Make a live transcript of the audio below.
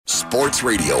Sports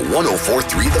Radio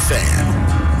 104.3 The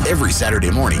Fan. Every Saturday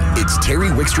morning, it's Terry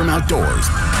Wickstrom Outdoors.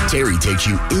 Terry takes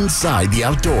you inside the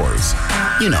outdoors.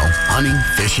 You know, hunting,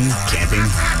 fishing, camping.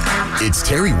 It's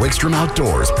Terry Wickstrom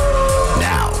Outdoors.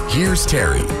 Now, here's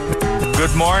Terry.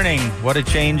 Good morning. What a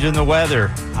change in the weather.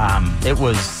 It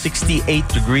was 68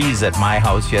 degrees at my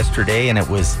house yesterday, and it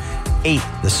was 8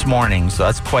 this morning, so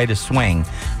that's quite a swing.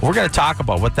 We're going to talk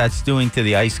about what that's doing to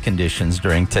the ice conditions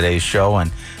during today's show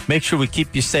and make sure we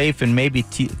keep you safe and maybe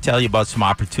tell you about some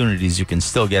opportunities you can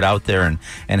still get out there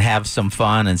and have some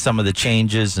fun and some of the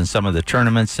changes and some of the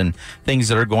tournaments and things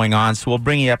that are going on. So we'll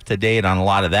bring you up to date on a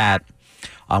lot of that.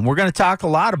 We're going to talk a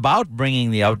lot about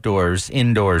bringing the outdoors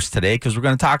indoors today because we're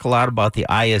going to talk a lot about the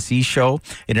ISE show,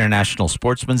 International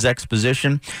Sportsman's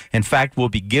Exposition. In fact, we'll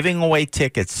be giving away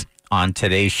tickets on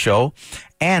today's show,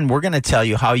 and we're going to tell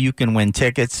you how you can win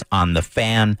tickets on the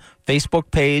Fan Facebook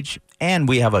page, and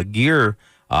we have a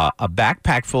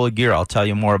backpack full of gear I'll tell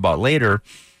you more about later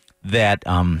that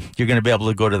you're going to be able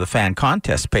to go to the Fan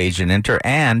contest page and enter,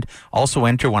 and also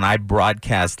enter when I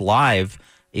broadcast live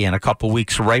in a couple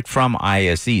weeks right from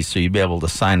ISE, so you'll be able to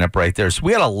sign up right there. So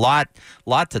we had a lot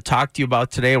to talk to you about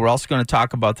today. We're also going to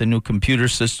talk about the new computer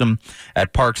system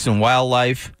at Parks and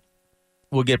Wildlife.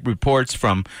 We'll get reports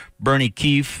from Bernie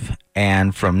Keefe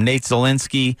and from Nate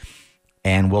Zielinski,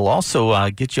 and we'll also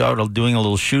get you out doing a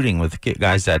little shooting with the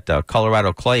guys at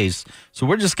Colorado Clays. So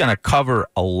we're just going to cover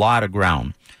a lot of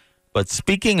ground. But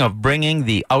speaking of bringing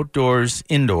the outdoors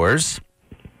indoors,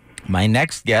 my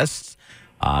next guest,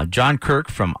 John Kirk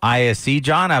from ISE.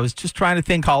 John, I was just trying to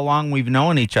think how long we've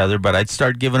known each other, but I'd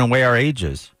start giving away our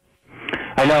ages.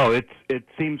 I know, it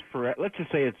seems let's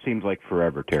just say it seems like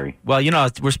forever, Terry. Well, you know,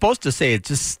 we're supposed to say it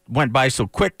just went by so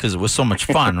quick because it was so much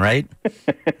fun, right?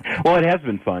 Well, it has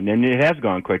been fun, and it has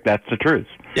gone quick. That's the truth.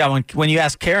 Yeah, when you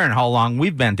ask Karen how long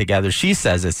we've been together, she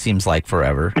says it seems like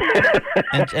forever.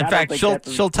 And in fact,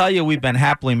 she'll tell you we've been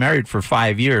happily married for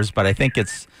 5 years, but I think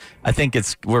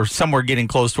we're somewhere getting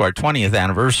close to our 20th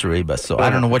anniversary. But so I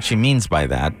don't know what she means by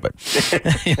that.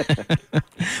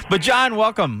 But John,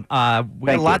 welcome. We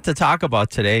got a lot to talk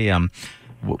about today.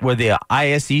 With the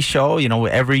ISE show, you know,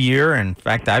 every year. In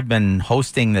fact, I've been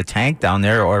hosting the tank down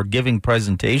there or giving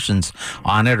presentations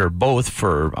on it or both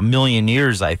for a million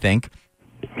years, I think.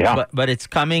 Yeah. But it's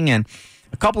coming, and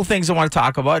a couple things I want to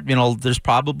talk about. You know, there's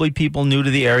probably people new to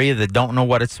the area that don't know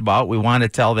what it's about. We want to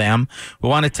tell them. We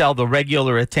want to tell the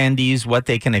regular attendees what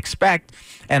they can expect.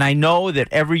 And I know that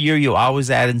every year you always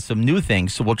add in some new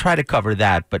things, so we'll try to cover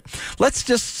that. But let's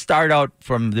just start out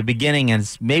from the beginning,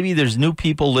 and maybe there's new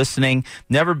people listening,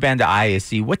 never been to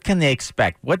ISE. What can they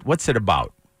expect? What's it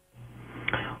about?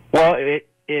 Well,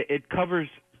 it covers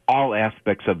all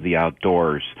aspects of the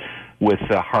outdoors with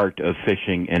the heart of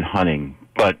fishing and hunting.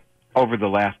 But over the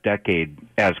last decade,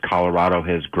 as Colorado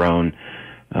has grown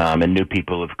and new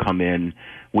people have come in,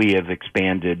 we have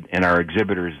expanded, and our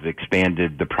exhibitors have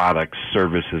expanded the products,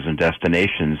 services, and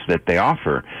destinations that they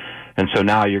offer. And so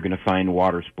now you're going to find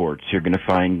water sports. You're going to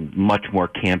find much more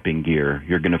camping gear.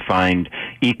 You're going to find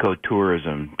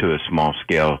ecotourism to a small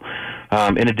scale,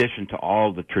 in addition to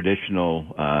all the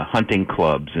traditional hunting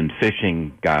clubs and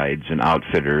fishing guides and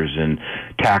outfitters and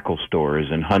tackle stores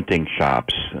and hunting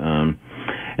shops.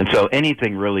 And so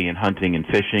anything really in hunting and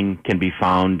fishing can be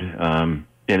found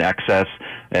in excess,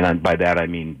 and by that I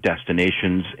mean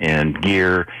destinations and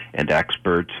gear and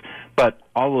experts. But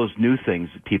all those new things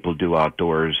that people do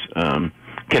outdoors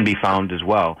can be found as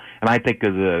well. And I think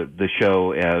of the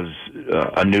show as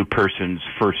a new person's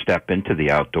first step into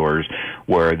the outdoors,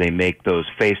 where they make those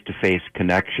face-to-face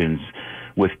connections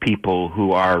with people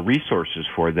who are resources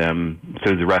for them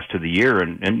through the rest of the year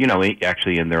and you know,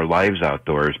 actually in their lives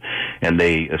outdoors. And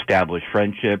they establish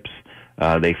friendships.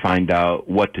 They find out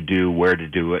what to do, where to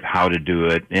do it, how to do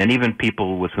it, and even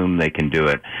people with whom they can do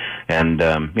it. And,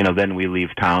 you know, then we leave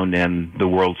town and the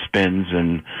world spins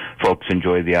and folks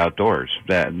enjoy the outdoors.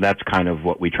 That's kind of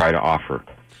what we try to offer.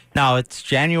 Now, it's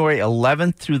January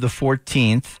 11th through the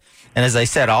 14th. And as I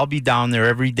said, I'll be down there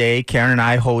every day. Karen and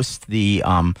I host the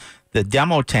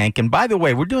demo tank. And by the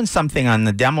way, we're doing something on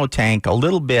the demo tank a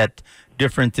little bit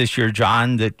different this year,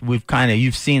 John, that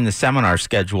you've seen the seminar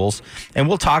schedules, and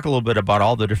we'll talk a little bit about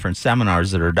all the different seminars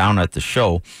that are down at the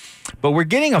show. But we're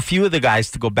getting a few of the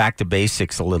guys to go back to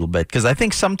basics a little bit, because I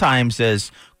think sometimes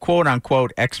as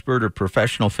quote-unquote expert or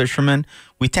professional fishermen,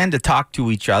 we tend to talk to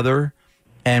each other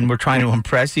and we're trying to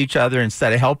impress each other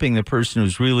instead of helping the person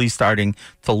who's really starting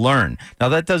to learn. Now,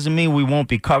 that doesn't mean we won't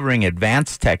be covering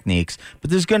advanced techniques,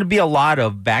 but there's going to be a lot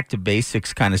of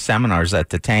back-to-basics kind of seminars at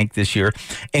the tank this year,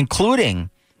 including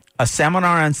a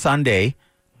seminar on Sunday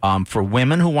for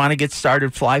women who want to get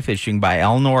started fly fishing by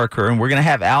Al Noriker. And we're going to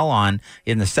have Al on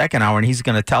in the second hour, and he's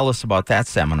going to tell us about that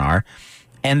seminar.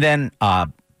 And then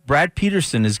Brad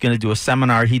Peterson is going to do a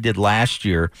seminar he did last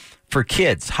year for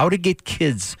kids, how to get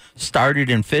kids started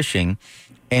in fishing.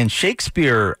 And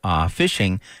Shakespeare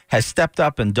Fishing has stepped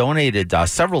up and donated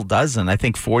several dozen, I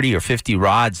think 40 or 50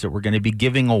 rods that we're going to be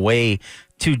giving away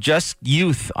to just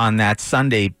youth on that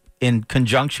Sunday in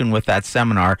conjunction with that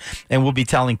seminar, and we'll be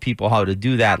telling people how to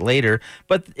do that later.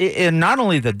 But in not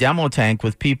only the demo tank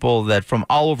with people that from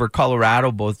all over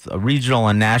Colorado, both regional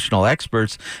and national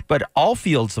experts, but all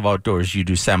fields of outdoors, you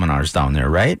do seminars down there,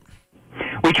 right?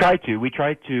 We try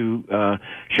to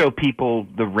show people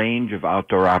the range of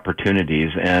outdoor opportunities,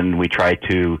 and we try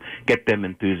to get them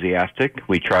enthusiastic.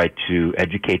 We try to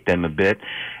educate them a bit.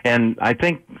 And I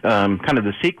think kind of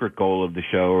the secret goal of the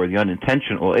show, or the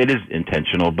unintentional, it is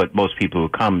intentional, but most people who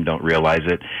come don't realize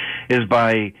it, is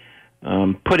by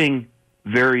putting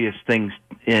various things,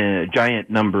 a giant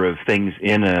number of things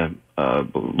in a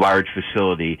large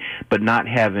facility, but not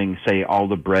having, say, all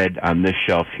the bread on this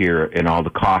shelf here and all the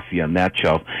coffee on that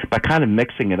shelf. By kind of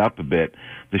mixing it up a bit,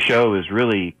 the show is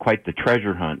really quite the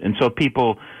treasure hunt. And so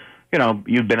people, you know,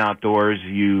 you've been outdoors,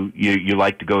 you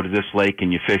like to go to this lake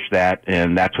and you fish that,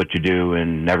 and that's what you do,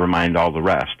 and never mind all the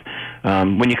rest.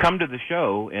 When you come to the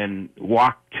show and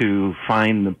walk to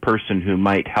find the person who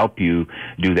might help you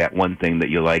do that one thing that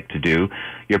you like to do,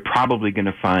 you're probably going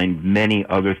to find many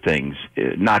other things,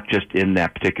 not just in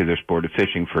that particular sport of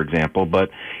fishing, for example, but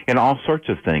in all sorts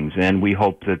of things. And we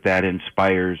hope that that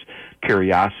inspires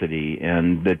curiosity,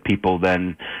 and that people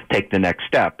then take the next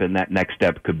step. And that next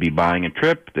step could be buying a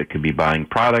trip, that could be buying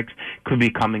products, could be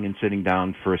coming and sitting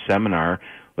down for a seminar,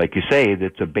 like you say,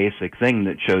 that's a basic thing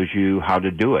that shows you how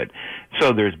to do it.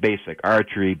 So there's basic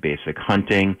archery, basic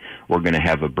hunting. We're going to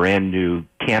have a brand new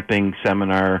camping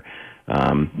seminar,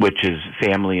 which is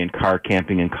family and car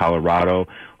camping in Colorado,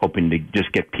 hoping to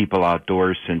just get people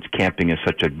outdoors, since camping is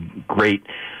such a great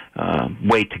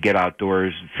way to get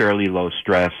outdoors, fairly low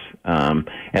stress.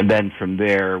 And then from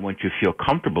there, once you feel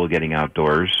comfortable getting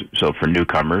outdoors, so for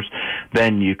newcomers,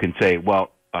 then you can say,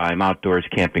 well, I'm outdoors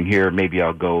camping here, maybe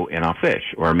I'll go and I'll fish,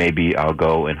 or maybe I'll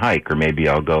go and hike, or maybe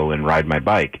I'll go and ride my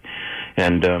bike.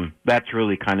 And that's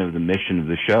really kind of the mission of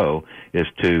the show, is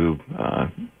to,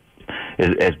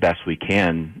 as best we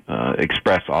can,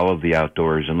 express all of the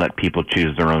outdoors and let people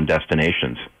choose their own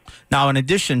destinations. Now, in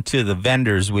addition to the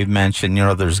vendors we've mentioned, you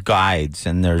know, there's guides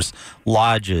and there's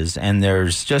lodges and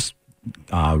there's just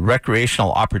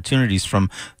recreational opportunities from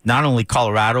not only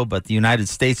Colorado, but the United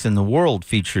States and the world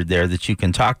featured there that you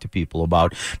can talk to people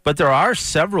about. But there are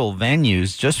several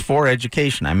venues just for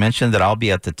education. I mentioned that I'll be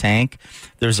at the tank.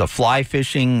 There's a fly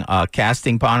fishing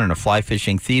casting pond and a fly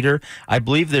fishing theater. I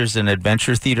believe there's an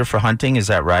adventure theater for hunting. Is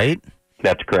that right?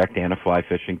 That's correct, and a fly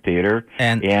fishing theater,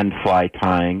 and fly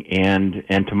tying, and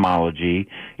entomology,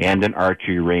 and an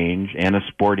archery range, and a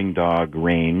sporting dog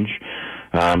range,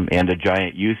 and a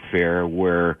giant youth fair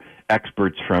where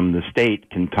experts from the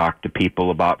state can talk to people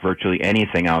about virtually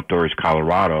anything outdoors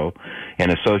Colorado.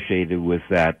 And associated with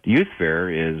that youth fair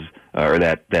is, or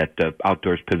that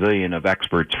outdoors pavilion of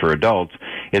experts for adults,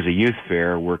 is a youth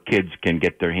fair where kids can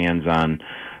get their hands on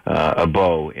a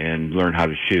bow and learn how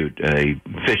to shoot, a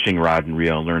fishing rod and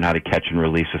reel, and learn how to catch and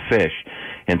release a fish,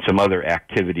 and some other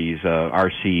activities,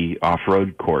 RC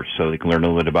off-road course, so they can learn a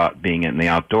little bit about being in the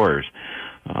outdoors.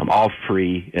 All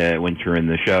free when you're in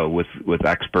the show with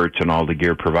experts and all the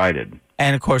gear provided.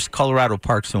 And, of course, Colorado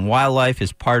Parks and Wildlife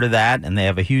is part of that, and they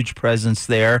have a huge presence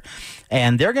there.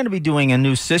 And they're going to be doing a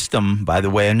new system, by the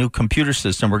way, a new computer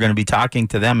system. We're going to be talking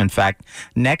to them, in fact,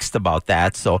 next about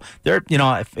that. So, they're, you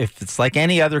know, if it's like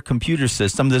any other computer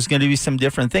system, there's going to be some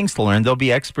different things to learn. There'll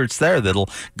be experts there that'll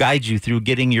guide you through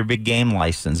getting your big game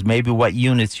license, maybe what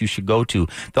units you should go to.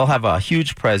 They'll have a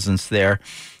huge presence there.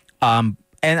 And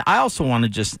I also want to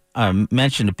just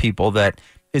mention to people that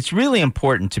it's really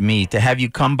important to me to have you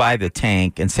come by the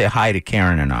tank and say hi to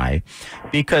Karen and I,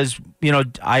 because, you know,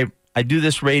 I do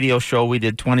this radio show. We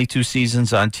did 22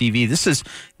 seasons on TV.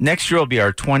 Next year will be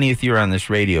our 20th year on this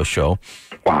radio show.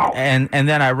 Wow. And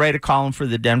then I write a column for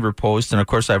the Denver Post, and of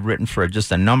course I've written for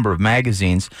just a number of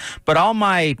magazines, but all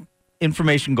my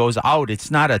information goes out. It's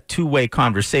not a two-way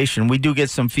conversation. We do get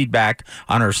some feedback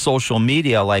on our social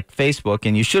media like Facebook,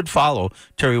 and you should follow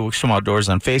Terry Wickstrom Outdoors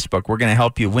on Facebook. We're going to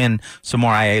help you win some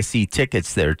more ISE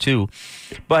tickets there too.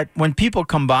 But when people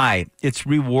come by, it's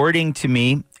rewarding to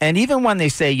me. And even when they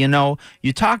say, you know,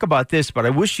 you talk about this, but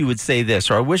I wish you would say this,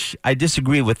 or I wish I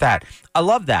disagree with that. I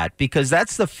love that, because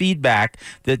that's the feedback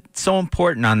that's so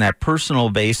important on that personal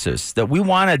basis, that we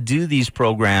want to do these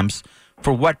programs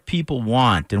for what people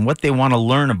want and what they want to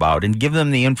learn about and give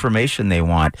them the information they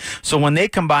want. So when they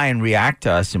come by and react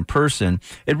to us in person,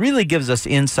 it really gives us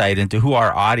insight into who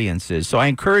our audience is. So I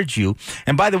encourage you.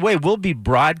 And by the way, we'll be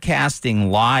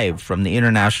broadcasting live from the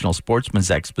International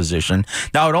Sportsman's Exposition.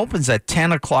 Now, it opens at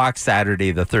 10 o'clock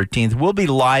Saturday the 13th. We'll be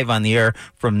live on the air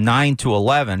from 9 to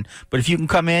 11. But if you can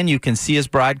come in, you can see us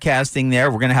broadcasting there.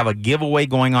 We're going to have a giveaway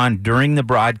going on during the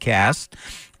broadcast.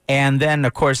 And then,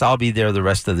 of course, I'll be there the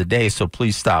rest of the day, so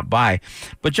please stop by.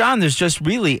 But, John, there's just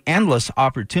really endless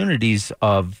opportunities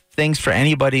of things for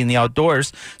anybody in the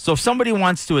outdoors. So if somebody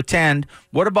wants to attend,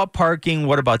 what about parking?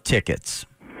 What about tickets?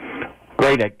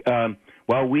 Great.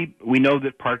 Well, we know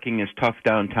that parking is tough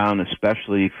downtown,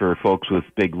 especially for folks with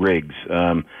big rigs.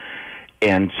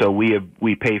 And so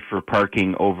we pay for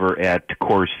parking over at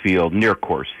Coors Field, near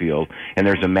Coors Field, and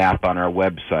there's a map on our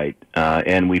website,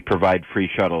 and we provide free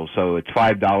shuttles. So it's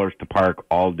 $5 to park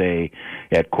all day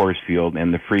at Coors Field,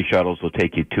 and the free shuttles will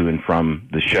take you to and from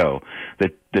the show.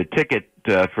 The ticket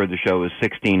for the show is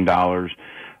 $16,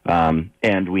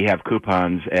 and we have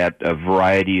coupons at a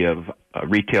variety of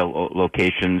retail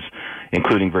locations,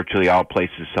 including virtually all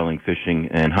places selling fishing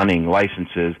and hunting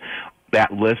licenses.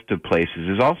 That list of places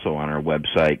is also on our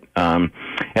website.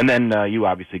 And then you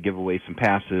obviously give away some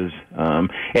passes.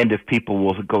 And if people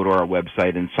will go to our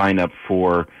website and sign up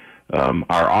for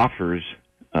our offers,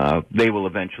 they will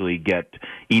eventually get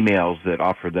emails that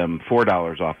offer them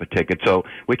 $4 off a ticket. So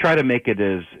we try to make it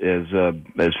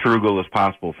as frugal as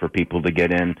possible for people to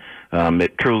get in.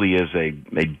 It truly is a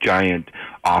giant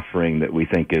offering that we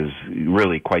think is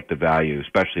really quite the value,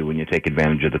 especially when you take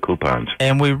advantage of the coupons.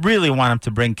 And we really want them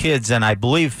to bring kids, and I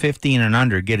believe 15 and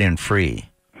under get in free.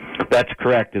 That's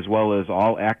correct, as well as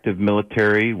all active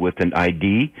military with an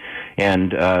ID.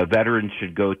 And veterans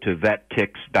should go to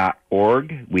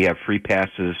vettix.org. We have free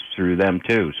passes through them,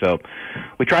 too. So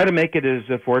we try to make it as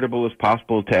affordable as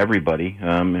possible to everybody,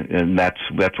 and that's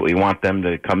what we want them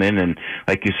to come in and,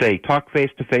 like you say, talk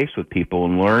face-to-face with people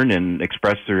and learn and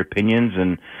express their opinions.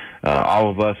 And all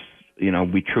of us,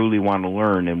 we truly want to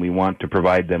learn, and we want to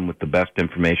provide them with the best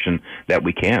information that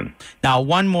we can. Now,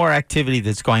 one more activity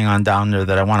that's going on down there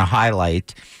that I want to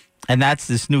highlight, and that's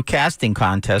this new casting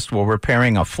contest where we're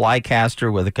pairing a fly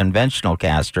caster with a conventional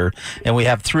caster, and we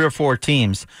have 3 or 4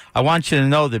 teams. I want you to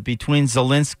know that between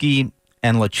Zelinsky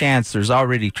and LaChance, there's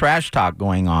already trash talk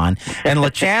going on. And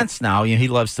LaChance now, he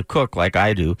loves to cook like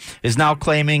I do, is now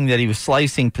claiming that he was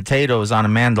slicing potatoes on a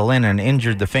mandolin and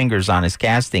injured the fingers on his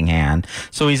casting hand.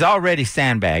 So he's already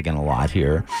sandbagging a lot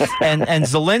here. And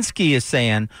Zelinsky is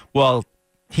saying, well,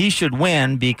 he should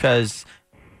win because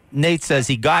Nate says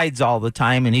he guides all the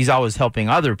time and he's always helping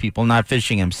other people, not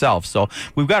fishing himself. So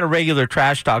we've got a regular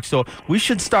trash talk. So we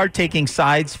should start taking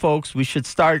sides, folks. We should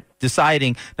start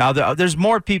deciding. Now there's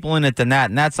more people in it than that,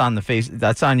 and that's on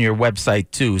that's on your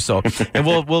website too. So and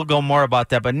we'll go more about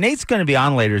that. But Nate's going to be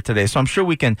on later today, so I'm sure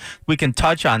we can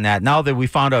touch on that. Now that we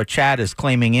found out Chad is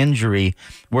claiming injury,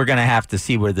 we're going to have to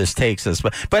see where this takes us.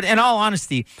 But in all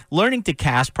honesty, learning to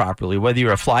cast properly, whether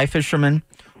you're a fly fisherman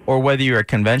or whether you're a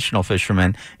conventional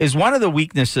fisherman, is one of the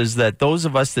weaknesses that those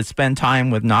of us that spend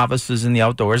time with novices in the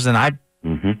outdoors, and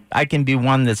I can be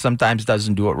one that sometimes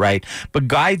doesn't do it right, but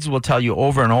guides will tell you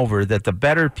over and over that the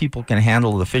better people can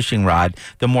handle the fishing rod,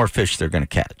 the more fish they're going to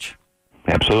catch.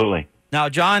 Absolutely. Now,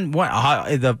 John,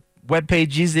 the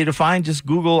webpage easy to find? Just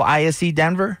Google ISE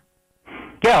Denver?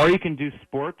 Yeah, or you can do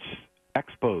Sports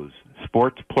Expos,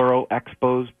 sports, plural,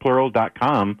 expos,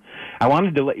 plural.com. I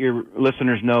wanted to let your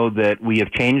listeners know that we have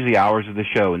changed the hours of the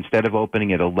show. Instead of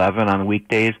opening at 11 on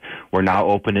weekdays, we're now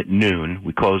open at noon.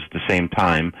 We close at the same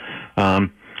time.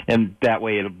 And that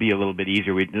way it'll be a little bit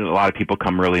easier. A lot of people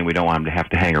come early, and we don't want them to have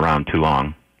to hang around too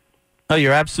long. Oh,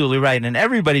 you're absolutely right. And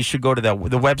everybody should go to the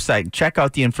website and check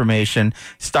out the information.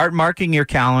 Start marking your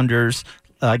calendars.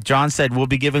 Like John said, we'll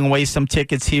be giving away some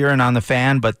tickets here and on the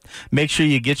Fan, but make sure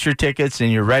you get your tickets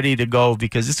and you're ready to go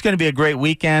because it's going to be a great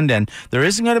weekend, and there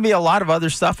isn't going to be a lot of other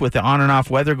stuff with the on and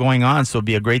off weather going on, so it'll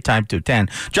be a great time to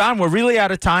attend. John, we're really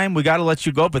out of time. We got to let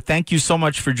you go, but thank you so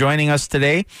much for joining us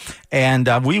today, and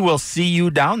we will see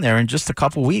you down there in just a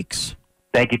couple weeks.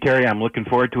 Thank you, Terry. I'm looking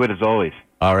forward to it as always.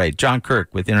 All right, John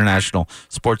Kirk with International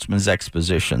Sportsman's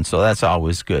Exposition, so that's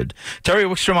always good. Terry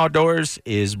Wickstrom Outdoors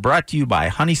is brought to you by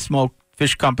Honey Smoke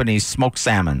Fish Company's smoked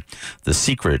salmon. The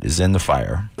secret is in the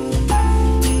fire.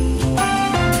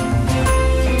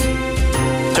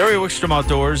 Terry Wickstrom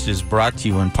Outdoors is brought to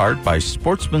you in part by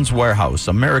Sportsman's Warehouse,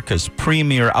 America's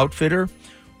premier outfitter.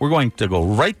 We're going to go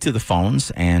right to the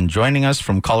phones, and joining us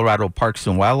from Colorado Parks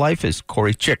and Wildlife is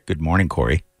Corey Chick. Good morning,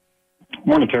 Corey.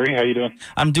 Morning, Terry. How you doing?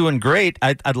 I'm doing great.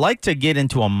 I'd like to get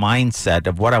into a mindset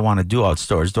of what I want to do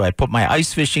outdoors. Do I put my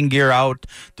ice fishing gear out?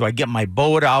 Do I get my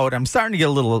boat out? I'm starting to get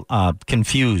a little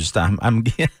confused. I'm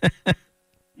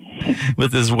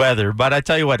with this weather. But I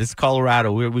tell you what, it's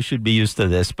Colorado. We should be used to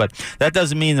this. But that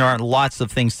doesn't mean there aren't lots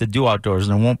of things to do outdoors,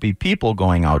 and there won't be people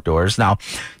going outdoors. Now,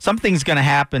 something's going to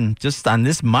happen just on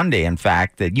this Monday, in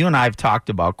fact, that you and I have talked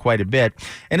about quite a bit.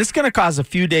 And it's going to cause a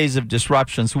few days of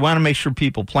disruption. So we want to make sure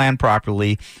people plan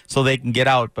properly so they can get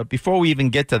out. But before we even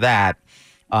get to that,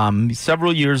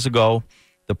 several years ago,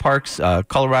 the parks,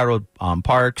 Colorado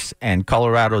Parks and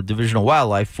Colorado Division of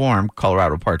Wildlife formed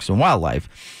Colorado Parks and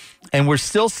Wildlife. And we're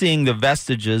still seeing the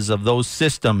vestiges of those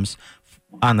systems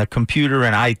on the computer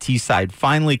and IT side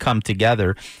finally come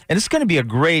together. And it's going to be a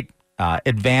great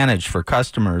advantage for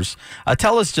customers.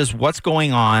 Tell us just what's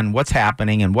going on, what's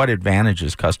happening, and what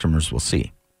advantages customers will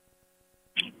see.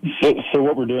 So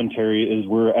what we're doing, Terry, is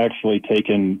we're actually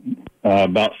taking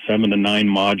about 7 to 9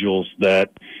 modules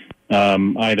that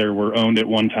either were owned at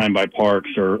one time by parks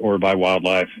or by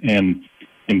wildlife, and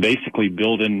basically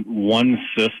building one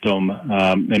system,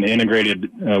 an integrated,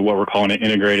 what we're calling an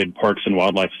integrated parks and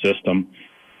wildlife system,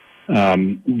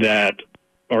 that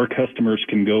our customers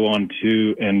can go on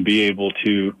to and be able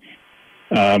to,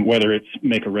 whether it's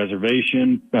make a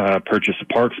reservation, purchase a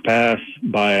parks pass,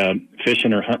 buy a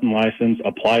fishing or hunting license,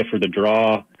 apply for the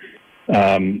draw,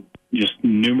 just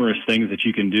numerous things that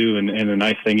you can do. And the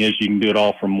nice thing is you can do it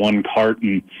all from one cart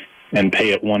and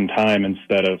pay at one time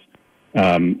instead of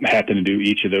having to do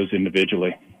each of those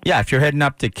individually. Yeah, if you're heading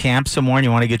up to camp somewhere and you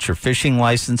want to get your fishing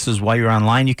licenses while you're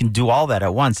online, you can do all that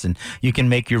at once, and you can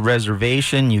make your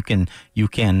reservation. You can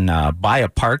buy a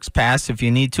parks pass if you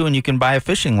need to, and you can buy a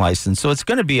fishing license. So it's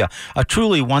going to be a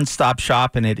truly one-stop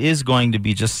shop, and it is going to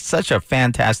be just such a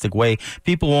fantastic way.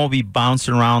 People won't be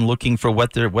bouncing around looking for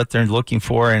what they're looking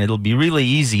for, and it'll be really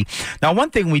easy. Now, one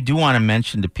thing we do want to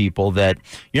mention to people that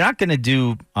you're not going to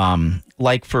do.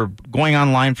 Like for going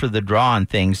online for the draw and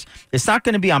things, it's not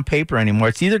going to be on paper anymore.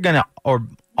 It's either going to or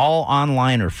all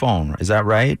online or phone. Is that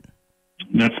right?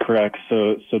 That's correct.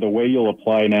 So the way you'll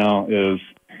apply now is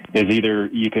either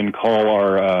you can call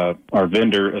our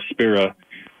vendor, Aspira,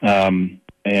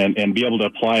 and be able to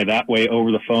apply that way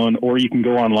over the phone, or you can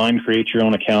go online, create your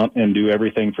own account, and do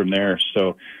everything from there.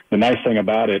 So the nice thing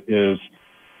about it is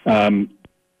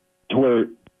to where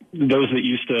those that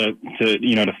used to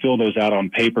fill those out on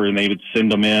paper, and they would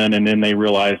send them in, and then they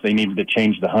realized they needed to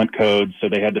change the hunt code, so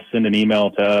they had to send an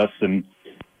email to us and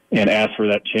ask for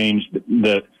that change.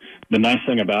 The nice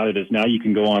thing about it is now you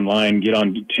can go online, get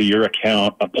on to your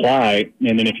account, apply,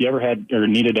 and then if you ever had or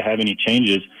needed to have any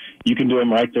changes, you can do them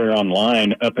right there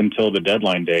online up until the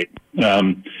deadline date.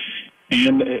 And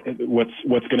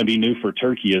what's going to be new for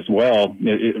turkey as well,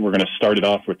 we're going to start it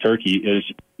off with turkey, is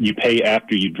you pay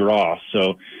after you draw.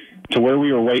 So to where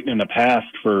we were waiting in the past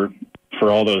for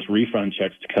all those refund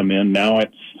checks to come in, now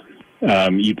it's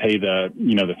you pay the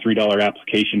 $3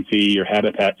 application fee, your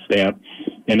habitat stamp,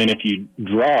 and then if you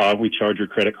draw, we charge your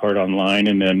credit card online,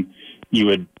 and then you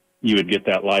would get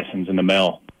that license in the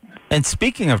mail. And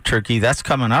speaking of turkey, that's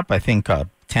coming up, I think,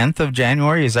 10th of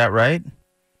January. Is that right?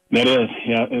 That is,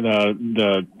 yeah.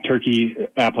 The turkey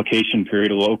application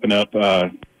period will open up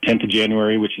 10th of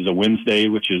January, which is a Wednesday,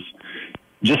 which is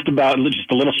just a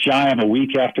little shy of a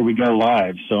week after we go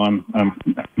live. So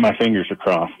my fingers are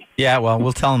crossed. Yeah, well,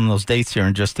 we'll tell them those dates here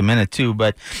in just a minute too.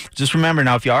 But just remember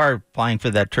now, if you are applying for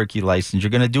that turkey license, you're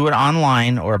going to do it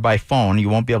online or by phone. You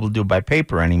won't be able to do it by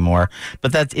paper anymore.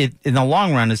 But that's it. In the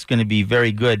long run, it's going to be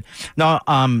very good. Now,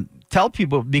 tell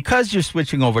people, because you're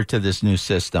switching over to this new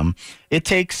system, it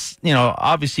takes,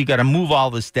 obviously you got to move all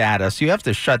this data. So you have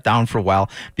to shut down for a while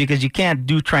because you can't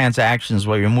do transactions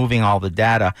while you're moving all the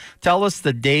data. Tell us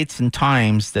the dates and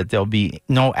times that there'll be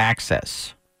no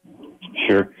access.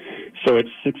 Sure. So at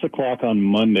 6 o'clock on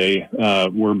Monday,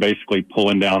 we're basically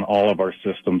pulling down all of our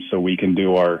systems so we can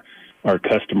do our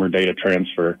customer data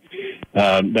transfer.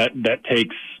 That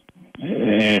takes,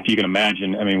 and if you can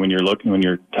imagine, I mean, when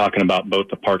you're talking about both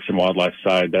the parks and wildlife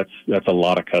side, that's a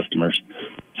lot of customers.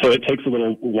 So it takes a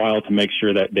little while to make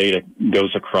sure that data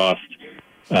goes across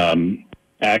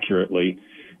accurately.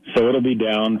 So it'll be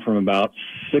down from about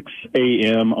 6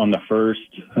 a.m. on the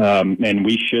 1st, and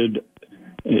we should,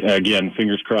 again,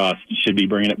 fingers crossed, should be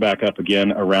bringing it back up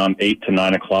again around 8 to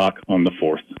 9 o'clock on the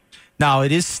 4th. Now,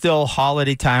 it is still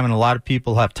holiday time, and a lot of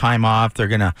people have time off. They're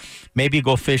going to maybe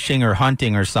go fishing or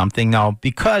hunting or something. Now,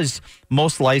 because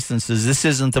most licenses, this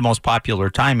isn't the most popular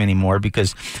time anymore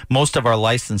because most of our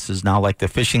licenses now, like the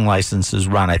fishing licenses,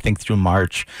 run, I think, through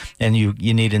March, and you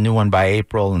need a new one by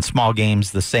April, and small games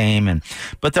the same.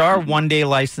 But there are one-day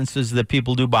licenses that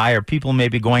people do buy, or people may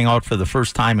be going out for the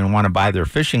first time and want to buy their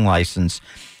fishing license.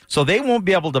 So they won't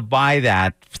be able to buy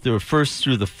that through 1st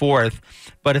through the 4th.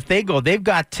 But if they go, they've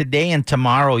got today and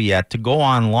tomorrow yet to go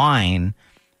online,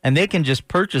 and they can just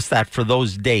purchase that for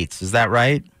those dates. Is that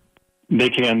right? They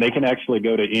can. They can actually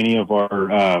go to any of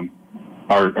our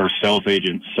sales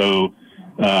agents. So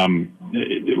a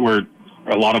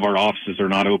lot of our offices are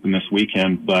not open this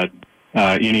weekend, but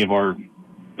any of our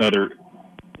other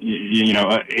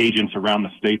agents around the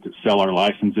state that sell our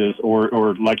licenses,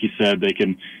 or like you said, they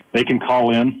can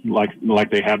call in like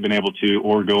they have been able to,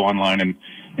 or go online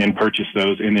and purchase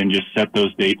those, and then just set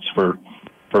those dates for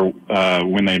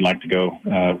when they'd like to go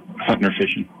hunting or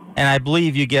fishing. And I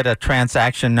believe you get a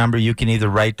transaction number you can either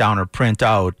write down or print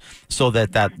out, so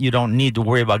that you don't need to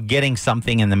worry about getting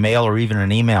something in the mail or even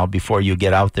an email before you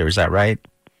get out there. Is that right?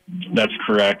 That's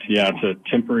correct. Yeah, it's a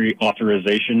temporary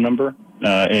authorization number.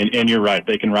 And you're right.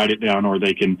 They can write it down, or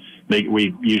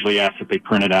we usually ask that they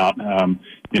print it out and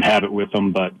have it with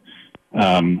them. But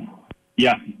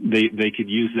they could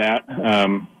use that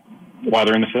while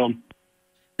they're in the field.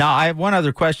 Now, I have one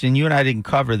other question. You and I didn't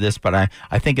cover this, but I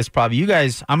think it's probably you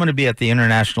guys. I'm going to be at the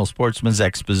International Sportsman's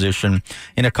Exposition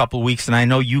in a couple of weeks, and I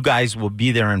know you guys will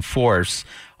be there in force.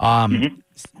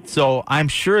 So I'm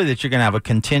sure that you're going to have a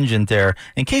contingent there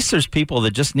in case there's people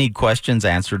that just need questions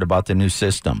answered about the new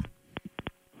system.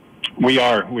 We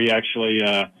are. We actually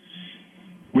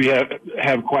we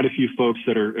have quite a few folks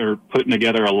that are putting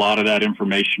together a lot of that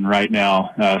information right now,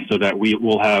 so that we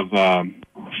will have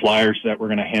flyers that we're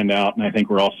going to hand out, and I think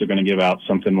we're also going to give out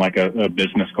something like a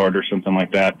business card or something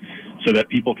like that, so that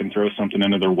people can throw something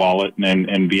into their wallet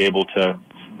and be able to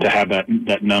have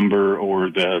that number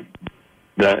or the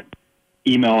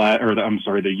email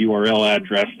the URL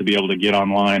address to be able to get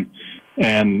online.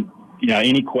 And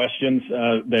any questions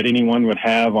that anyone would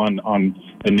have on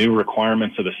the new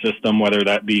requirements of the system, whether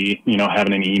that be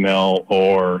having an email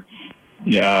or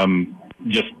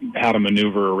just how to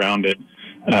maneuver around it,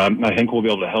 I think we'll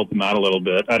be able to help them out a little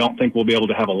bit. I don't think we'll be able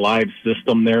to have a live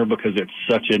system there because it's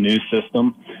such a new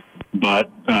system,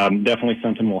 but definitely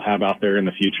something we'll have out there in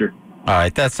the future. All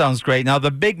right, that sounds great. Now,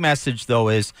 the big message, though,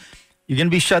 is you're going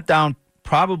to be shut down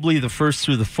probably the 1st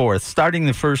through the 4th, starting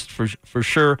the 1st for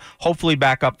sure, hopefully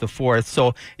back up the 4th.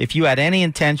 So if you had any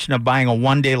intention of buying a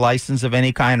one-day license of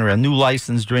any kind or a new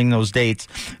license during those dates,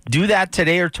 do that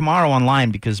today or tomorrow online,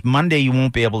 because Monday you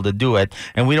won't be able to do it,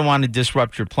 and we don't want to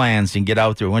disrupt your plans and get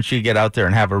out there. Once you get out there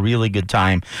and have a really good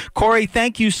time. Corey,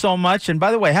 thank you so much. And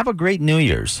by the way, have a great New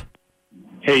Year's.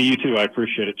 Hey, you too. I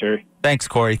appreciate it, Terry. Thanks,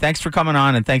 Corey. Thanks for coming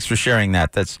on, and thanks for sharing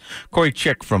that. That's Corey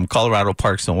Chick from Colorado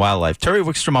Parks and Wildlife. Terry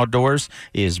Wickstrom Outdoors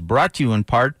is brought to you in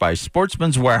part by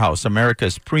Sportsman's Warehouse,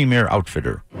 America's premier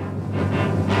outfitter.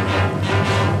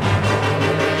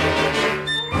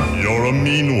 You're a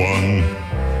mean one,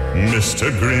 Mr.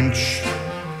 Grinch.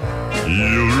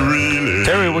 You really...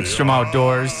 Terry Wickstrom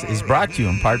Outdoors is brought to you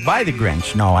in part by the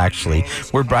Grinch. No, actually,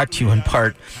 we're brought to you in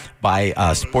part by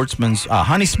Sportsman's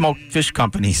Honey Smoked Fish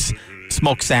Company's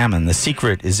smoked salmon. The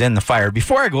secret is in the fire.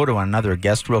 Before I go to another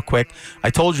guest real quick,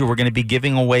 I told you we're going to be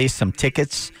giving away some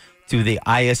tickets to the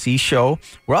ISE show.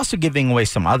 We're also giving away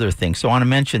some other things. So I want to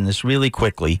mention this really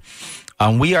quickly.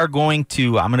 I'm going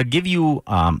to give you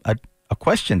a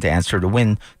question to answer to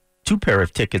win a pair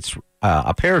of tickets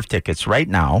right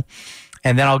now.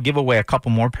 And then I'll give away a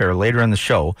couple more pair later in the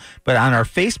show. But on our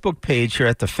Facebook page here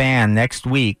at The Fan next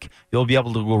week, you'll be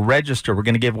able to go register. We're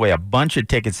going to give away a bunch of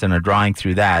tickets and a drawing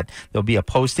through that. There'll be a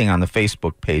posting on the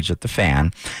Facebook page at The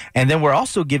Fan. And then we're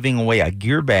also giving away a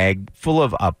gear bag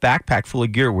a backpack full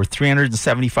of gear worth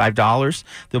 $375.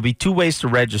 There'll be two ways to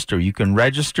register. You can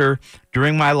register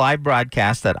during my live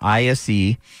broadcast at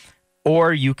ISE,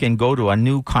 or you can go to a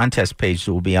new contest page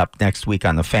that will be up next week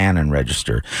on The Fan and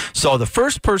register. So the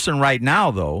first person right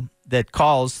now, though, that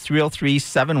calls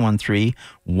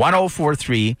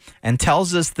 303-713-1043 and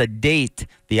tells us the date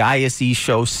the ISE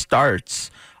show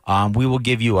starts, we will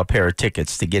give you a pair of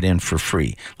tickets to get in for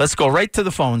free. Let's go right to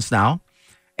the phones now.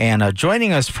 And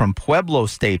joining us from Pueblo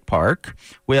State Park,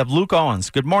 we have Luke Owens.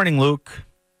 Good morning, Luke.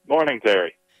 Morning,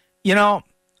 Terry.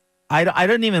 I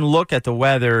didn't even look at the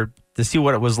weather to see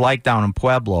what it was like down in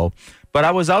Pueblo, but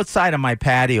I was outside of my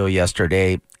patio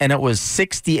yesterday, and it was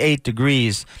 68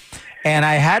 degrees, and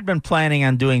I had been planning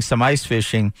on doing some ice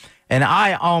fishing, And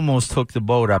I almost hooked the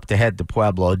boat up to head to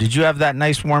Pueblo. Did you have that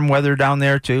nice warm weather down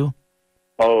there too?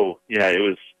 Oh, yeah, it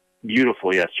was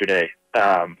beautiful yesterday.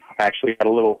 I actually got a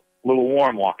little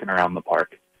warm walking around the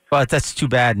park. But that's too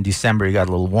bad in December you got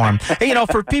a little warm. Hey,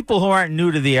 for people who aren't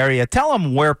new to the area, tell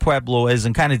them where Pueblo is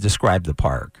and kind of describe the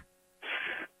park.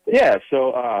 Yeah,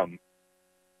 so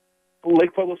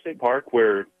Lake Pueblo State Park,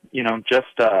 we're, just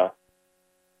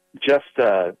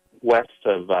west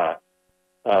of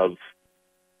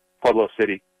Pueblo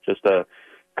City, just a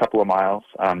couple of miles,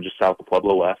 just south of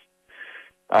Pueblo West.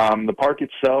 The park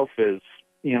itself is,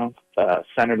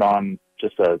 centered on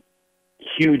just a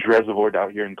huge reservoir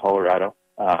down here in Colorado.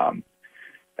 The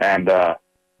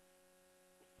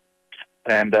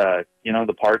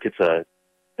park, it's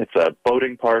a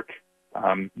boating park,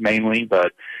 mainly,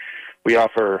 but we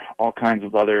offer all kinds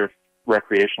of other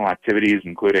recreational activities,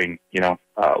 including,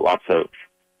 lots of,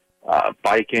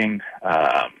 biking,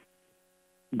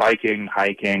 hiking,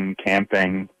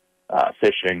 camping,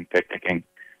 fishing, picnicking,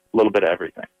 a little bit of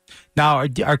everything. Now, are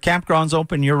campgrounds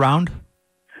open year-round?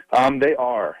 They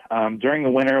are. During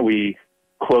the winter, we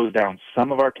close down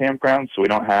some of our campgrounds, so we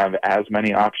don't have as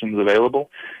many options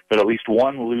available, but at least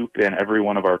one loop in every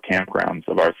one of our campgrounds,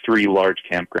 of our 3 large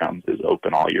campgrounds, is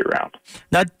open all year round.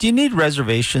 Now, do you need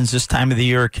reservations this time of the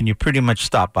year, or can you pretty much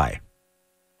stop by?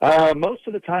 Most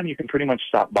of the time you can pretty much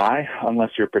stop by, unless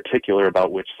you're particular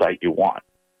about which site you want.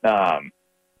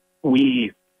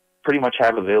 We pretty much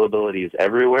have availabilities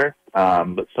everywhere,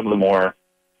 but some of the more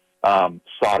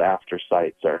sought-after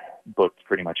sites are booked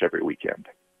pretty much every weekend.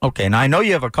 Okay, now I know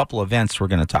you have a couple events we're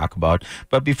going to talk about,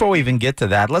 but before we even get to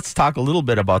that, let's talk a little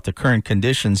bit about the current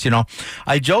conditions.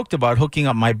 I joked about hooking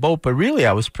up my boat, but really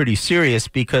I was pretty serious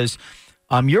because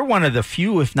you're one of the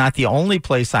few, if not the only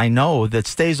place I know that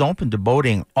stays open to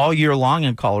boating all year long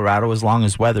in Colorado as long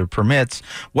as weather permits.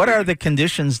 What are the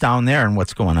conditions down there and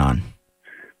what's going on?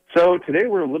 So today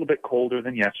we're a little bit colder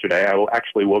than yesterday. I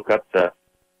actually woke up to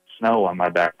snow on my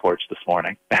back porch this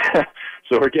morning.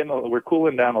 So we're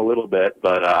cooling down a little bit,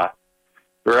 but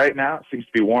right now it seems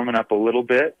to be warming up a little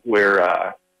bit. We're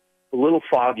a little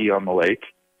foggy on the lake,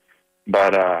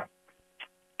 but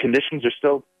conditions are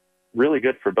still really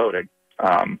good for boating,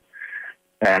 and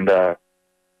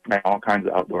all kinds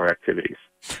of outdoor activities.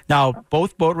 Now,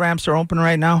 both boat ramps are open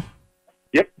right now?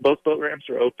 Yep, both boat ramps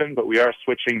are open, but we are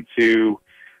switching to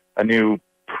a new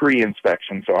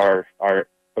pre-inspection. So our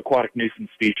aquatic nuisance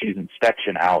species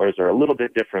inspection hours are a little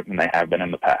bit different than they have been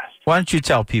in the past. Why don't you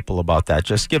tell people about that?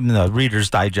 Just give them the Reader's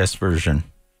Digest version.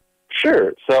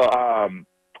 Sure. So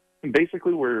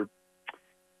basically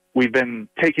we've been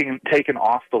taken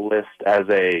off the list as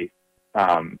a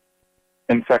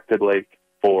infected lake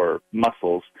for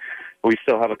mussels. We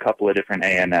still have a couple of different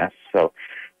ANS, so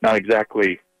not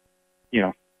exactly,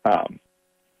 we're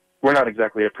not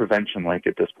exactly a prevention lake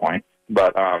at this point,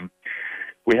 but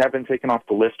we have been taken off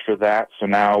the list for that. So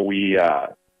now we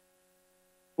are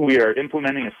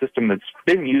implementing a system that's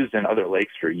been used in other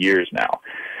lakes for years now.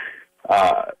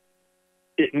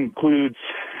 It includes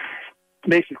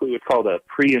basically what's called a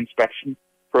pre-inspection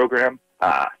program,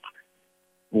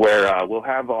 where we'll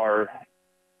have our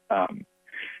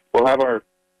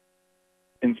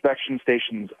inspection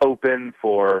stations open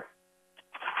for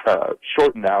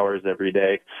shortened hours every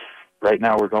day. Right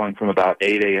now we're going from about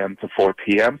 8 a.m. to 4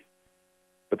 p.m.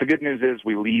 But the good news is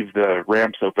we leave the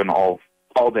ramps open all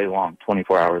day long,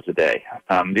 24 hours a day.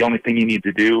 The only thing you need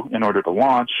to do in order to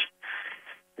launch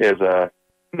is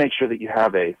make sure that you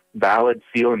have a valid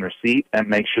seal and receipt, and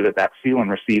make sure that seal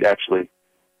and receipt actually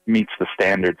meets the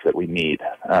standards that we need.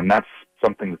 That's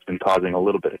something that's been causing a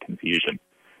little bit of confusion.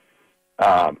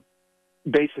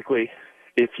 Basically,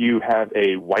 if you have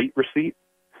a white receipt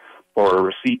or a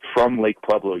receipt from Lake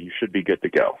Pueblo, you should be good to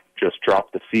go. Just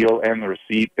drop the seal and the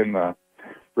receipt in the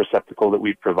receptacle that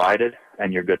we've provided,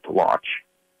 and you're good to launch.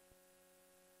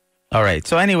 All right.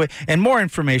 So anyway, and more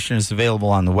information is available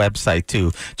on the website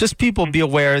too. Just people be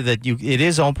aware that it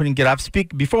is open and get up.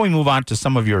 Before we move on to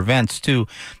some of your events too.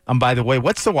 By the way,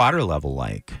 what's the water level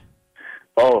like?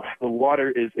 Oh, the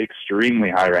water is extremely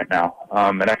high right now.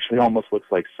 It actually almost looks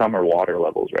like summer water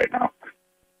levels right now.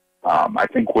 I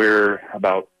think we're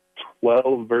about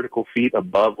 12 vertical feet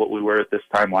above what we were at this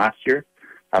time last year,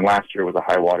 and last year was a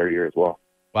high water year as well.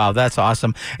 Wow, that's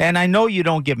awesome. And I know you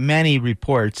don't get many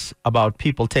reports about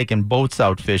people taking boats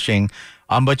out fishing,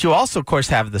 but you also, of course,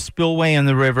 have the spillway in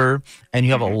the river, and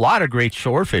you have a lot of great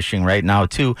shore fishing right now,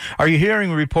 too. Are you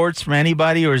hearing reports from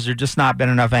anybody, or has there just not been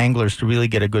enough anglers to really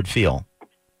get a good feel?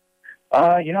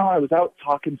 I was out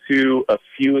talking to a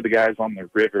few of the guys on the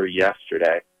river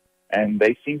yesterday, and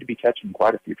they seem to be catching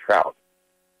quite a few trout.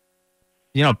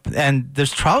 and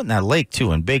there's trout in that lake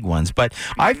too, and big ones. But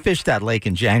I fished that lake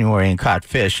in January and caught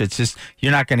fish. It's just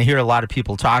you're not going to hear a lot of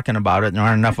people talking about it, and there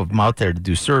aren't enough of them out there to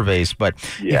do surveys. But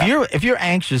if you're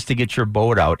anxious to get your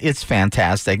boat out, it's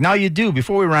fantastic. Now you do.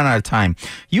 Before we run out of time,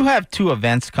 you have 2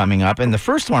 events coming up, and the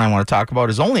first one I want to talk about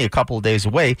is only a couple of days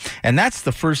away, and that's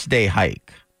the first day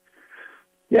hike.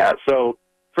 Yeah. So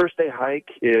first day hike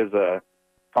is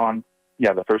on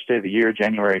the first day of the year,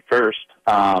 January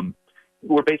 1st.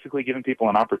 We're basically giving people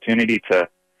an opportunity to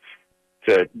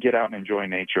get out and enjoy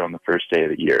nature on the first day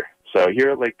of the year. So here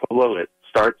at Lake Pueblo, it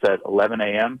starts at 11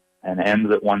 a.m. and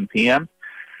ends at 1 p.m.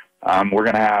 We're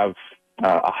going to have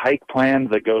a hike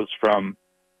planned that goes from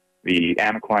the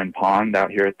Anacline Pond out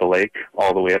here at the lake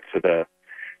all the way up to the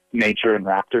Nature and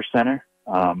Raptor Center,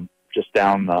 just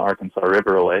down the Arkansas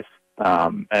River a ways.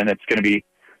 And it's going to be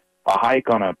a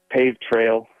hike on a paved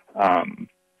trail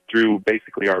through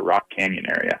basically our Rock Canyon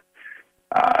area.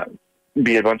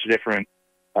 Be a bunch of different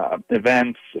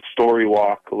events, a story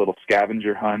walk, a little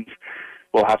scavenger hunt.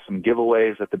 We'll have some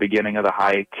giveaways at the beginning of the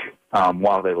hike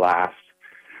while they last,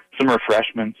 some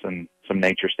refreshments, and some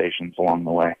nature stations along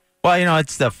the way. Well,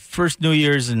 it's the first New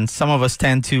Year's, and some of us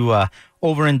tend to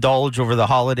overindulge over the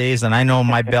holidays, and I know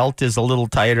my belt is a little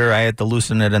tighter. I had to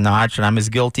loosen it a notch, and I'm as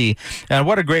guilty. And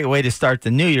what a great way to start the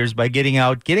New Year's by getting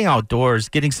outdoors,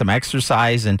 getting some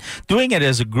exercise, and doing it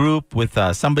as a group with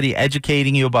somebody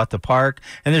educating you about the park.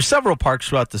 And there's several parks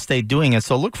throughout the state doing it,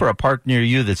 so look for a park near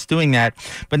you that's doing that.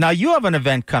 But now you have an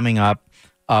event coming up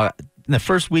in the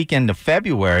first weekend of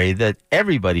February that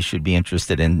everybody should be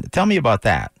interested in. Tell me about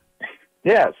that.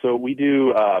 Yeah, so we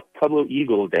do Pueblo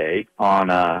Eagle Day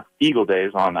on Eagle Days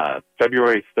on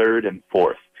February 3rd and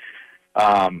 4th.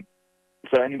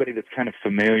 So anybody that's kind of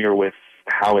familiar with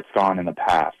how it's gone in the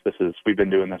past, we've been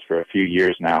doing this for a few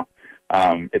years now.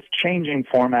 It's changing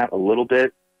format a little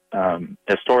bit.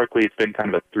 Historically, it's been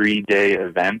kind of a 3-day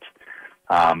event,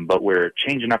 but we're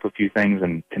changing up a few things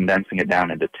and condensing it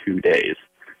down into 2 days,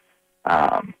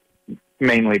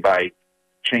 mainly by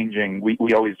changing.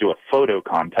 We always do a photo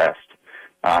contest.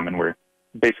 And we're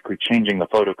basically changing the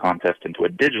photo contest into a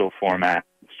digital format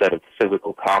instead of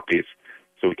physical copies,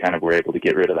 so we kind of were able to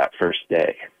get rid of that first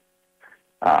day.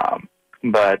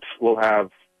 But we'll have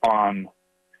on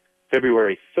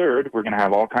February 3rd, we're going to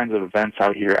have all kinds of events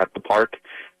out here at the park.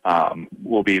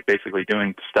 We'll be basically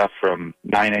doing stuff from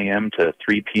 9 a.m. to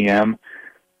 3 p.m.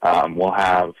 We'll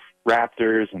have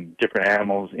raptors and different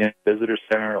animals in the visitor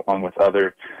center, along with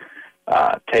other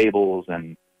tables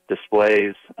and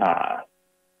displays.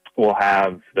 We'll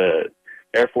have the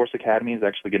Air Force Academy is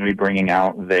actually going to be bringing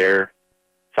out their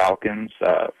Falcons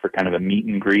for kind of a meet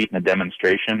and greet and a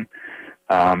demonstration.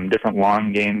 Different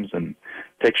lawn games and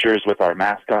pictures with our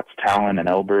mascots, Talon and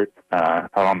Elbert, out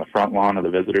on the front lawn of the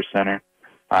visitor center.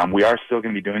 We are still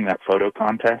going to be doing that photo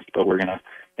contest, but we're going to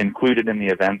include it in the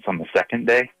events on the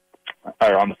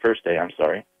on the first day, I'm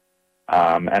sorry.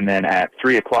 And then at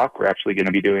 3 o'clock, we're actually going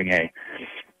to be doing a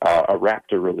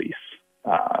raptor release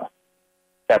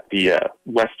at the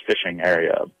West Fishing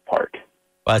area of the park.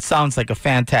 Well, it sounds like a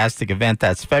fantastic event.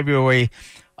 That's February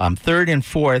 3rd and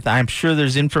 4th. I'm sure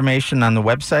there's information on the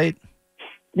website.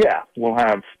 Yeah, we'll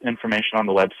have information on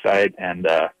the website, and you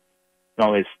can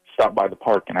always stop by the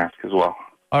park and ask as well.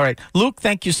 All right. Luke,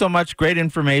 thank you so much. Great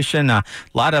information.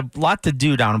 Lot to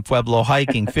do down in Pueblo.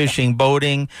 Hiking, fishing,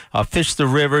 boating, fish the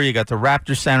river. You got the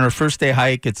Raptor Center, first day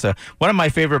hike. It's one of my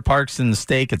favorite parks in the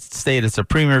state. It's a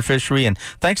premier fishery. And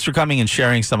thanks for coming and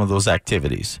sharing some of those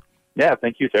activities. Yeah,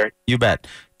 thank you, Terry. You bet.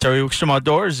 Terry Wickstrom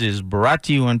Outdoors is brought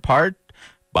to you in part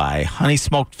by Honey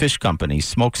Smoked Fish Company.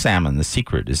 Smoked salmon. The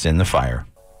secret is in the fire.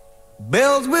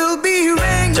 Bells will be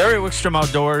ringing. Terry Wickstrom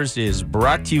Outdoors is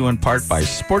brought to you in part by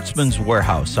Sportsman's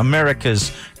Warehouse,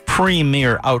 America's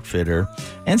premier outfitter.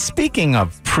 And speaking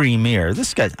of premier,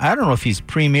 this guy, I don't know if he's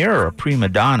premier or a prima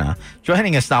donna.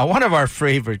 Joining us now, one of our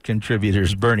favorite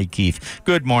contributors, Bernie Keefe.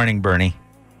 Good morning, Bernie.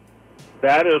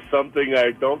 That is something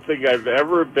I don't think I've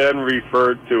ever been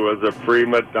referred to as a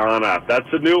prima donna. That's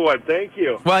a new one. Thank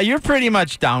you. Well, you're pretty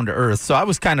much down to earth, so I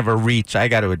was kind of a reach. I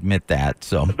got to admit that.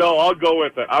 So no, I'll go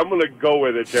with it. I'm going to go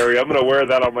with it, Terry. I'm going to wear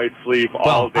that on my sleeve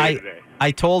all day today.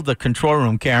 I told the control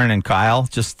room, Karen and Kyle,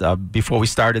 just before we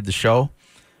started the show,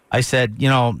 I said,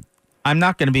 I'm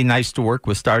not going to be nice to work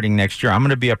with starting next year. I'm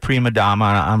going to be a prima donna.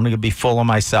 I'm going to be full of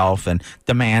myself and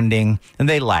demanding. And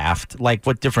they laughed. Like,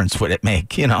 what difference would it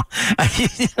make? Well,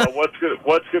 what's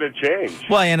going to change?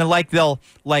 Well, and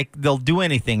they'll do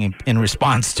anything in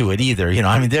response to it either.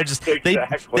 I mean, they're just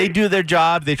they do their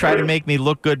job. They try to make me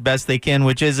look good best they can,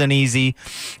 which isn't easy.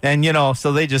 And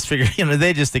so they just figure,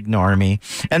 they just ignore me,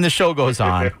 and the show goes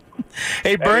on.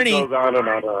 Hey, Bernie. It goes on and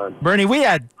on and on. Bernie, we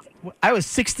had I was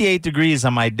 68 degrees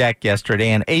on my deck yesterday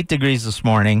and 8 degrees this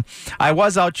morning. I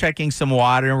was out checking some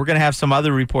water, and we're going to have some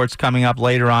other reports coming up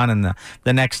later on in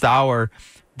the next hour.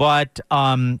 But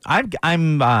I'm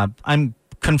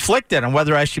conflicted on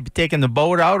whether I should be taking the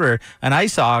boat out or an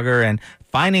ice auger, and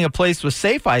finding a place with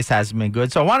safe ice hasn't been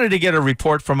good. So I wanted to get a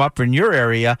report from up in your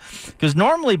area, because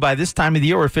normally by this time of the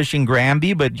year we're fishing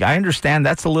Granby, but I understand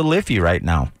that's a little iffy right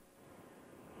now.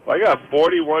 I got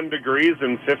 41 degrees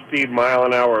and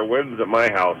 15-mile-an-hour winds at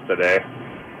my house today.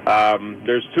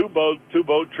 There's two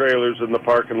boat trailers in the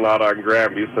parking lot on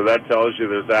Granby, so that tells you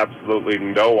there's absolutely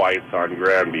no ice on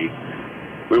Granby.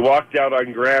 We walked out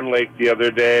on Grand Lake the other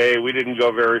day. We didn't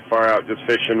go very far out, just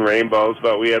fishing rainbows,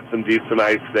 but we had some decent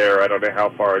ice there. I don't know how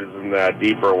far it is in that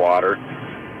deeper water.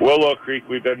 Willow Creek,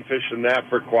 we've been fishing that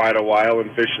for quite a while,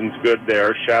 and fishing's good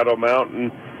there. Shadow Mountain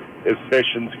is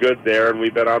fishing's good there, and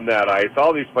we've been on that ice.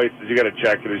 All these places, you got to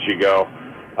check it as you go.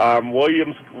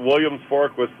 Williams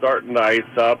Fork was starting to ice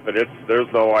up, and there's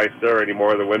no ice there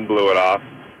anymore. The wind blew it off.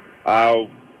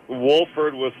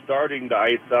 Wolford was starting to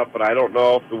ice up, but I don't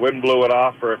know if the wind blew it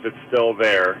off or if it's still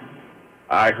there.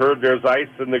 I heard there's ice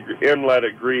in the inlet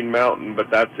at Green Mountain, but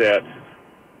that's it.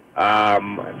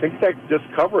 I think that just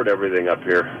covered everything up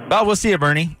here. Well, we'll see you,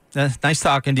 Bernie. Nice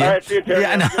talking to you. All right, see you, Terry.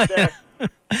 Have a good day.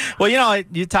 Well,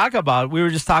 you talk about, we were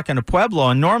just talking to Pueblo,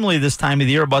 and normally this time of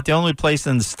the year, about the only place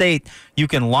in the state you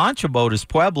can launch a boat is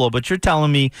Pueblo, but you're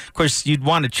telling me, of course, you'd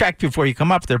want to check before you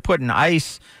come up. They're putting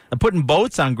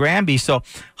boats on Granby. So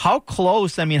how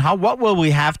close, what will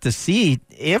we have to see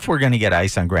if we're going to get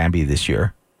ice on Granby this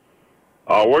year?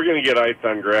 Oh, we're going to get ice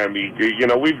on Granby.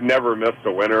 We've never missed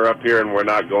a winter up here, and we're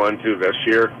not going to this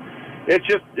year. It's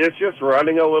just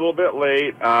running a little bit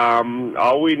late.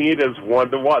 All we need is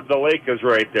one. The lake is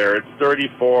right there. It's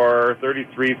 34,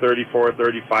 33, 34,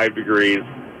 35 degrees.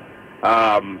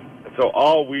 So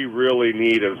all we really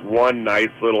need is one nice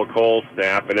little cold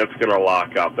snap, and it's going to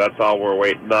lock up. That's all we're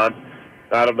waiting on.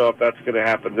 I don't know if that's going to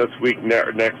happen this week,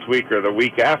 next week, or the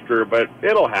week after, but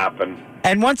it'll happen.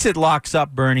 And once it locks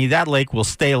up, Bernie, that lake will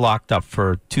stay locked up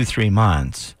for 2-3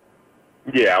 months.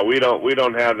 Yeah, we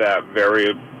don't have that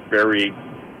very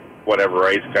whatever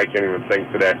ice. I can't even think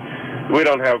today. We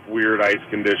don't have weird ice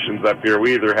conditions up here.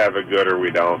 We either have it good or we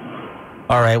don't.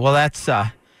 All right. Well,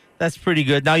 that's pretty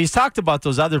good. Now, you talked about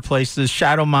those other places,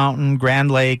 Shadow Mountain, Grand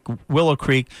Lake, Willow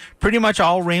Creek. Pretty much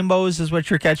all rainbows is what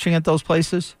you're catching at those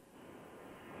places?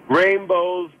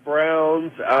 Rainbows,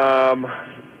 browns.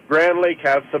 Grand Lake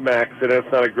has some Macs in it. It's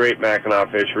not a great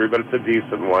Mackinac fishery, but it's a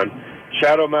decent one.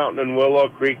 Shadow Mountain and Willow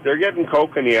Creek, they're getting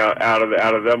kokanee out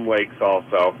of them lakes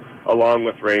also, along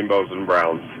with rainbows and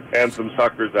browns, and some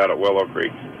suckers out at Willow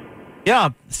Creek. Yeah,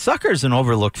 suckers and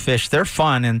overlooked fish, they're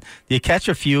fun, and you catch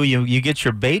a few, you get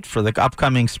your bait for the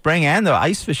upcoming spring and the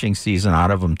ice fishing season out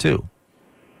of them too.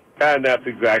 And that's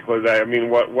exactly that.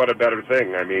 What a better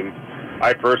thing.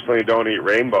 I personally don't eat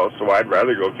rainbows, so I'd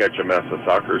rather go catch a mess of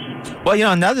suckers.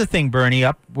 Well, another thing, Bernie,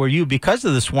 up where because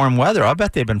of this warm weather, I'll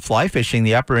bet they've been fly fishing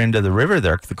the upper end of the river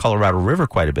there, the Colorado River,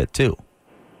 quite a bit too.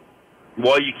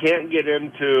 Well, you can't get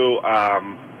into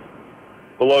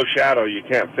below Shadow. You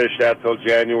can't fish that till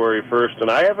January 1st, and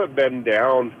I haven't been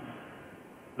down.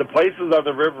 The places on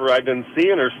the river I've been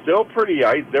seeing are still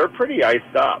they're pretty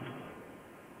iced up.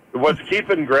 What's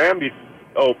keeping Granby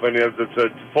open is it's a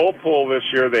full pool this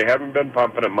year. They haven't been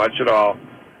pumping it much at all,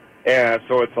 and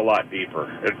so it's a lot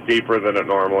deeper. It's deeper than it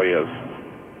normally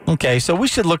is. Okay, so we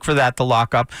should look for that to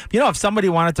lock up. If somebody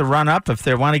wanted to run up, if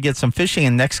they want to get some fishing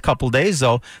in the next couple days,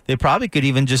 though, they probably could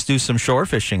even just do some shore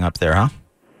fishing up there, huh?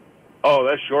 Oh,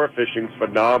 that shore fishing's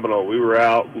phenomenal. We were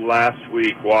out last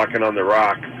week walking on the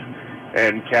rocks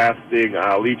and casting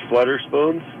leech flutter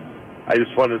spoons. I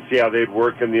just wanted to see how they'd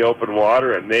work in the open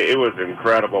water, and it was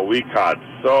incredible. We caught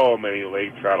so many lake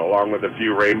trout along with a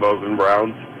few rainbows and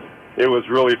browns. It was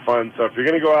really fun. So if you're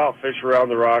going to go out, fish around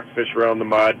the rocks, fish around the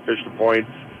mud, fish the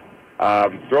points,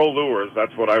 throw lures.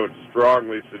 That's what I would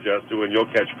strongly suggest doing. You'll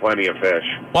catch plenty of fish.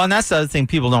 Well, and that's the other thing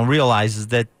people don't realize is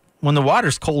that when the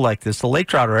water's cold like this, the lake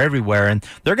trout are everywhere, and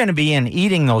they're going to be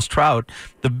eating those trout.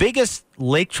 The biggest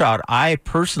lake trout I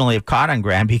personally have caught on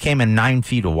Granby came in 9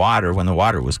 feet of water when the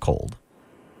water was cold.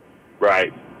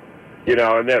 Right.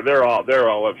 And they're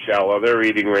all up shallow. They're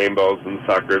eating rainbows and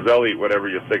suckers. They'll eat whatever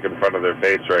you stick in front of their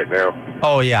face right now.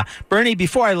 Oh, yeah. Bernie,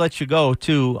 before I let you go,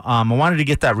 too, I wanted to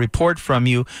get that report from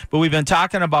you, but we've been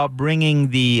talking about bringing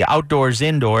the outdoors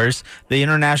indoors. The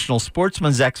International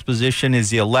Sportsman's Exposition is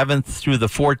the 11th through the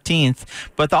 14th,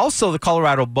 but also the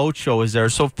Colorado Boat Show is there.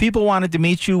 So if people wanted to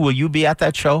meet you, will you be at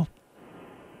that show?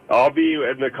 I'll be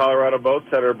in the Colorado Boat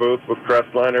Center booth with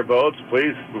Crestliner Boats.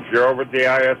 Please, if you're over at the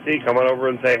ISC, come on over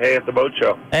and say hey at the boat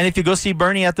show. And if you go see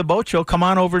Bernie at the boat show, come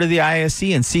on over to the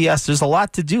ISC and see us. There's a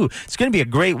lot to do. It's going to be a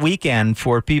great weekend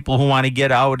for people who want to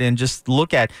get out and just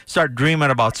start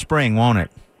dreaming about spring, won't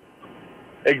it?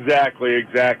 Exactly.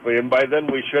 And by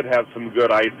then we should have some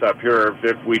good ice up here.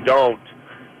 If we don't,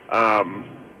 I'm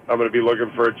going to be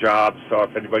looking for a job. So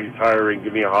if anybody's hiring,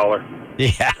 give me a holler.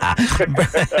 Yeah.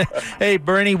 Hey,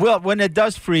 Bernie, when it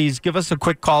does freeze, give us a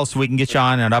quick call so we can get you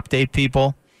on and update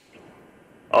people.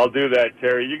 I'll do that,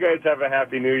 Terry. You guys have a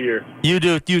happy New Year. You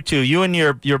do. You too. You and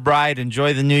your bride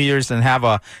enjoy the New Year's and have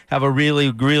a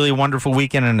really, really wonderful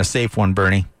weekend and a safe one,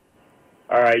 Bernie.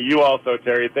 All right. You also,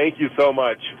 Terry. Thank you so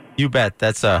much. You bet.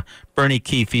 That's Bernie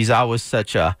Keefe. He's always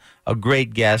such a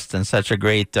great guest and such a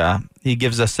great, he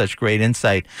gives us such great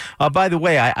insight. By the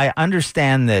way, I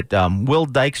understand that Will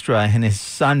Dykstra and his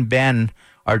son Ben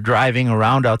are driving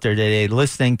around out there today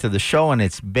listening to the show, and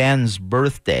it's Ben's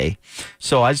birthday.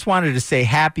 So I just wanted to say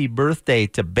happy birthday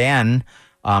to Ben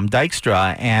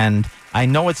Dykstra, and I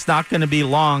know it's not going to be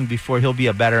long before he'll be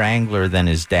a better angler than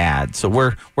his dad. So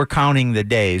we're counting the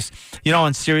days. You know,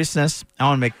 in seriousness, I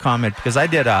want to make a comment because I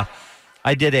did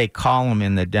a column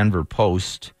in the Denver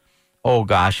Post. Oh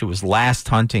gosh, it was last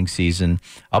hunting season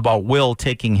about Will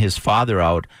taking his father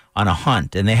out on a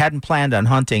hunt, and they hadn't planned on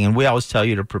hunting, and we always tell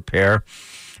you to prepare.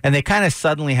 And they kind of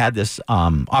suddenly had this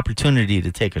opportunity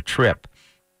to take a trip,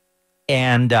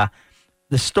 and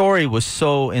the story was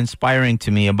so inspiring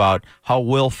to me about how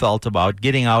Will felt about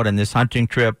getting out on this hunting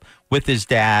trip with his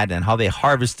dad and how they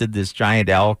harvested this giant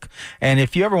elk. And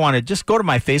if you ever want to, just go to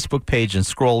my Facebook page and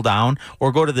scroll down,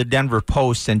 or go to the Denver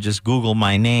Post and just Google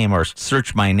my name or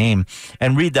search my name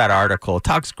and read that article. It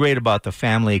talks great about the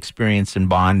family experience and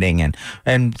bonding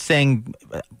and saying,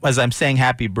 as I'm saying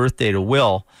happy birthday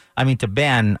to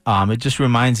Ben, it just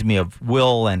reminds me of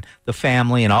Will and the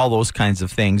family and all those kinds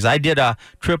of things. I did a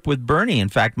trip with Bernie, in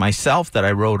fact, myself, that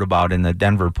I wrote about in the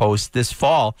Denver Post this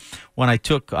fall when I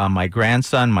took my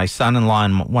grandson, my son-in-law,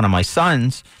 and one of my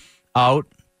sons out,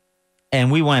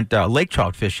 and we went lake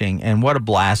trout fishing, and what a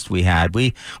blast we had.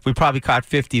 We probably caught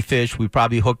 50 fish. We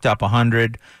probably hooked up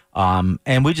 100.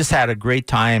 And we just had a great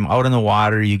time out in the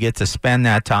water. You get to spend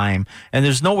that time, and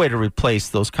there's no way to replace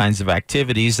those kinds of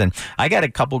activities. And I got a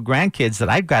couple grandkids that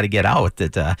I've got to get out.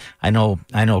 That I know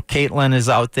Caitlin is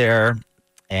out there,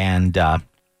 and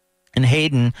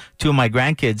Hayden, two of my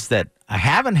grandkids that I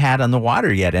haven't had on the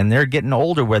water yet, and they're getting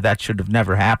older where that should have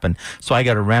never happened. So I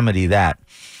got to remedy that.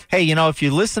 Hey, if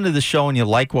you listen to the show and you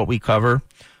like what we cover,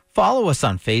 follow us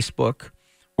on Facebook.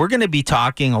 We're going to be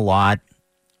talking a lot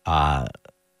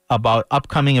about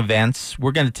upcoming events.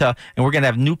 We're going to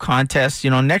have new contests.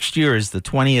 Next year is the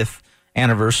 20th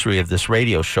anniversary of this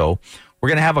radio show. We're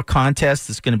going to have a contest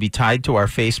that's going to be tied to our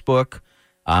Facebook.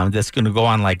 That's going to go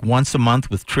on like once a month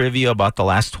with trivia about the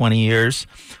last 20 years.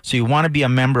 So you want to be a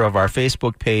member of our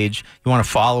Facebook page. You want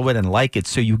to follow it and like it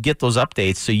so you get those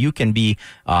updates so you can be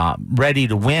ready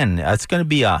to win. It's going to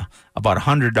be about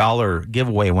 $100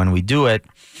 giveaway when we do it.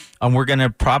 And we're going to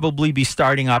probably be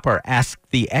starting up our Ask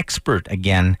the Expert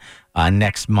again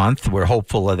next month. We're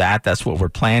hopeful of that. That's what we're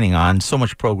planning on. So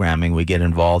much programming we get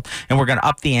involved. And we're going to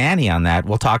up the ante on that.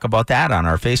 We'll talk about that on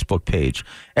our Facebook page.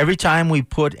 Every time we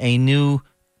put a new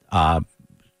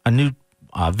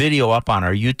video up on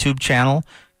our YouTube channel,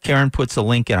 Karen puts a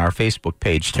link in our Facebook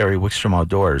page, Terry Wickstrom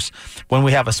Outdoors. When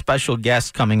we have a special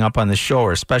guest coming up on the show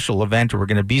or a special event or we're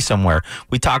going to be somewhere,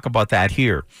 we talk about that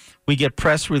here. We get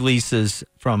press releases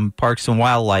from Parks and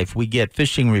Wildlife. We get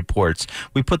fishing reports.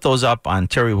 We put those up on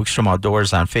Terry Wickstrom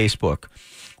Outdoors on Facebook.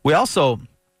 We also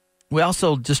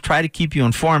just try to keep you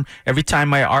informed every time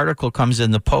my article comes in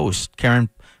the Post. Karen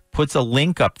puts a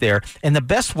link up there. And the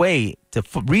best way to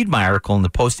read my article in the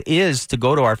Post is to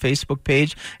go to our Facebook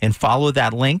page and follow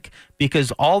that link,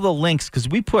 because all the links, because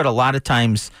we put a lot of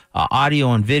times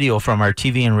audio and video from our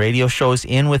TV and radio shows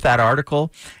in with that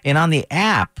article. And on the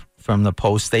app from the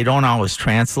Post, they don't always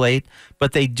translate,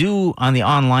 but they do on the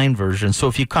online version. So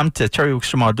if you come to Terry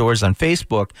Wickstrom Outdoors on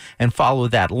Facebook and follow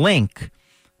that link,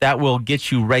 that will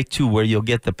get you right to where you'll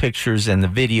get the pictures and the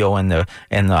video and the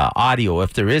audio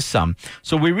if there is some.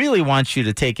 So we really want you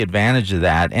to take advantage of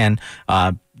that. And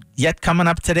yet coming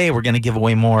up today, we're going to give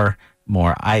away more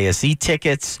ISE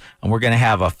tickets, and we're going to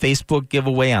have a Facebook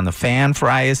giveaway on the Fan for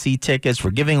ISE tickets.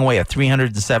 We're giving away a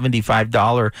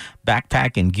 $375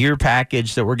 backpack and gear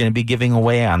package that we're going to be giving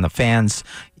away on the Fan's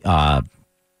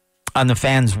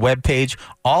webpage.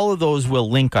 All of those will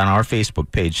link on our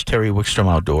Facebook page, Terry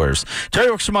Wickstrom Outdoors. Terry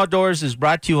Wickstrom Outdoors is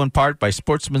brought to you in part by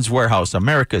Sportsman's Warehouse,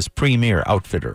 America's premier outfitter.